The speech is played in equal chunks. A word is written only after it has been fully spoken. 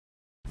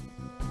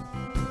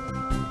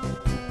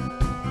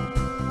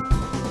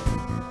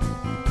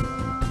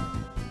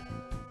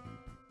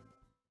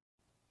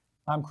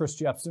I'm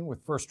Chris Jeppesen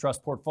with First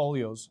Trust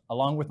Portfolios,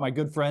 along with my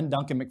good friend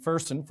Duncan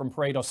MacPherson from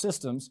Pareto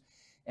Systems,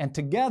 and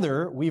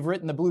together we've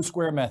written the Blue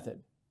Square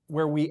Method,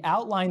 where we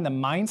outline the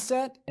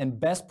mindset and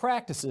best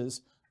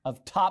practices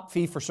of top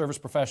fee-for-service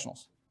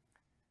professionals.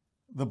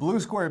 The Blue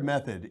Square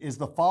Method is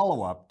the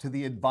follow-up to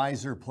the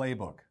Advisor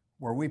Playbook,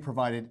 where we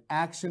provided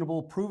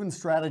actionable, proven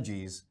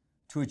strategies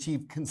to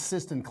achieve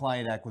consistent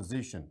client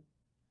acquisition,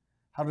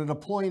 how to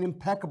deploy an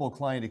impeccable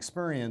client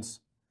experience,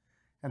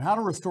 and how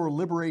to restore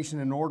liberation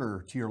and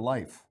order to your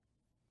life.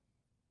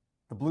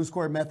 The Blue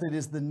Square Method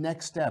is the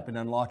next step in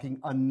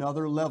unlocking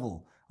another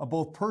level of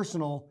both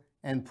personal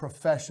and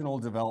professional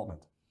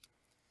development.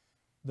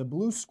 The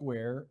Blue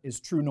Square is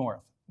true north,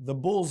 the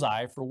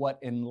bullseye for what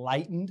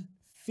enlightened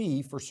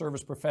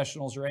fee-for-service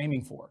professionals are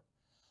aiming for.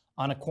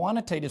 On a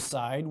quantitative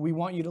side, we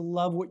want you to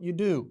love what you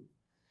do,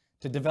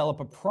 to develop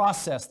a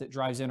process that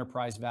drives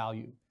enterprise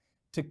value,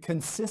 to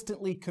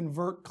consistently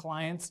convert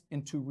clients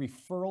into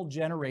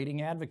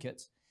referral-generating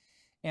advocates,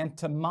 and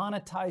to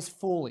monetize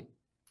fully.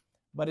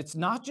 But it's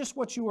not just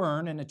what you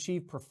earn and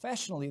achieve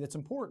professionally that's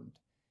important.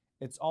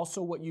 It's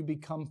also what you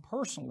become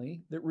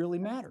personally that really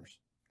matters.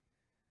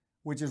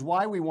 Which is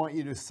why we want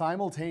you to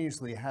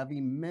simultaneously have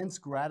immense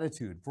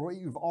gratitude for what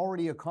you've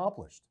already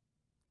accomplished,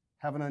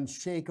 have an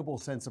unshakable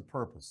sense of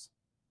purpose,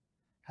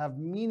 have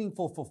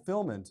meaningful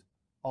fulfillment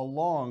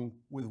along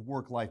with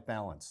work-life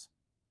balance.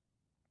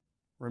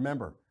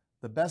 Remember,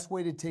 the best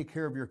way to take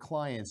care of your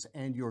clients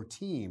and your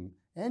team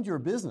and your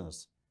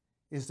business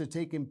is to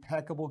take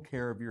impeccable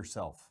care of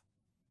yourself.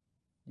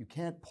 You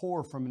can't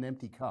pour from an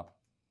empty cup.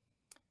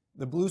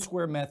 The Blue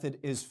Square Method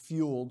is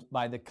fueled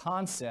by the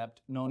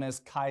concept known as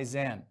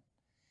Kaizen.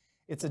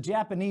 It's a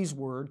Japanese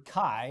word,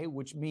 kai,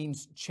 which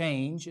means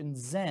change, and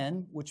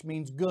zen, which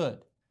means good.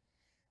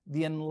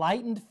 The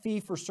enlightened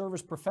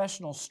fee-for-service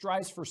professional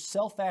strives for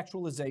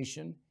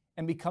self-actualization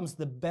and becomes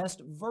the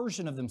best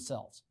version of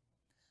themselves.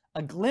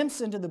 A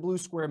glimpse into the Blue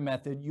Square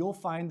Method, you'll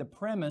find the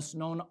premise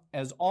known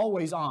as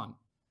always on.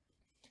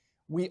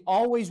 We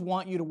always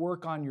want you to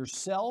work on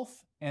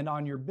yourself and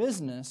on your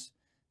business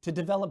to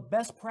develop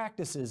best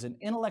practices and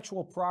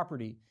intellectual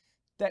property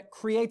that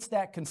creates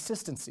that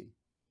consistency.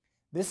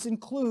 This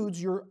includes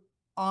your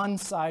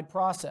on-side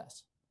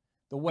process,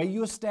 the way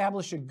you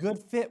establish a good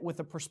fit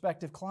with a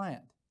prospective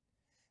client.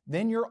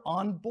 Then your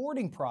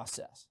onboarding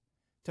process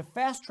to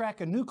fast-track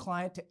a new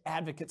client to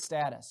advocate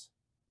status.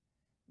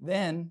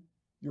 Then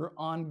your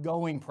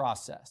ongoing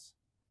process.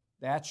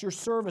 That's your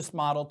service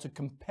model to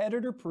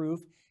competitor-proof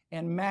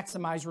and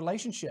maximize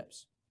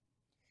relationships.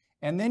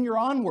 And then your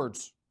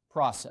onwards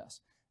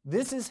process.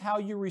 This is how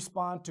you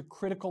respond to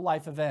critical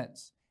life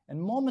events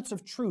and moments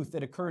of truth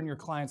that occur in your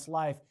client's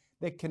life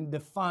that can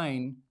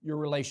define your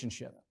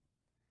relationship.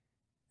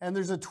 And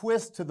there's a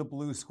twist to the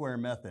Blue Square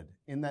Method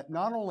in that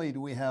not only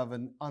do we have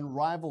an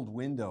unrivaled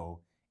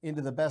window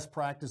into the best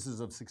practices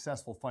of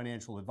successful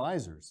financial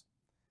advisors,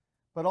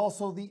 but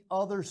also the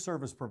other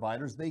service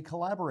providers they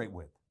collaborate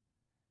with,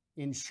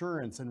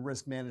 insurance and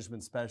risk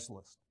management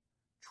specialists,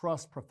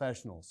 trust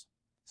professionals,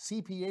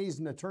 CPAs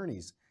and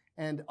attorneys,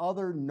 and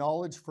other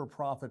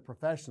knowledge-for-profit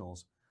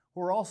professionals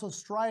who are also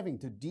striving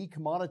to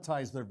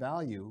decommoditize their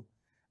value,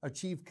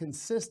 achieve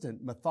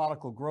consistent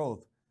methodical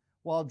growth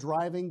while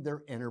driving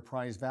their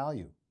enterprise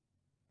value.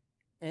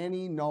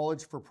 Any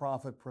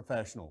knowledge-for-profit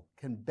professional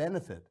can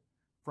benefit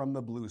from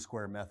the Blue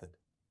Square Method.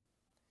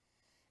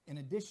 In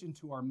addition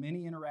to our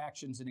many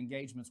interactions and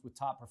engagements with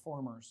top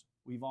performers,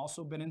 we've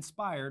also been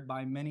inspired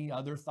by many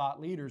other thought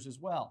leaders as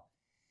well.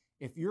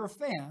 If you're a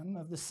fan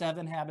of The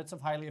 7 Habits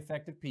of Highly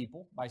Effective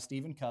People by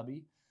Stephen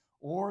Covey,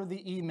 or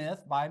The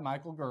E-Myth by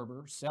Michael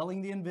Gerber,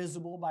 Selling the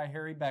Invisible by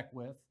Harry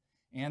Beckwith,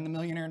 and The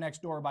Millionaire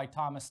Next Door by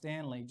Thomas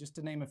Stanley, just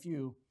to name a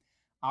few,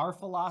 our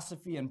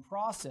philosophy and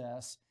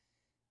process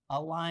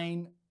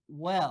align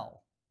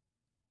well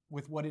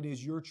with what it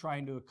is you're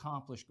trying to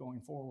accomplish going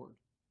forward.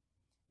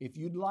 If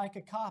you'd like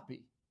a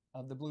copy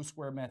of the Blue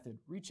Square Method,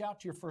 reach out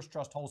to your First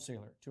Trust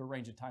wholesaler to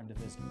arrange a time to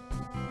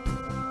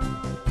visit.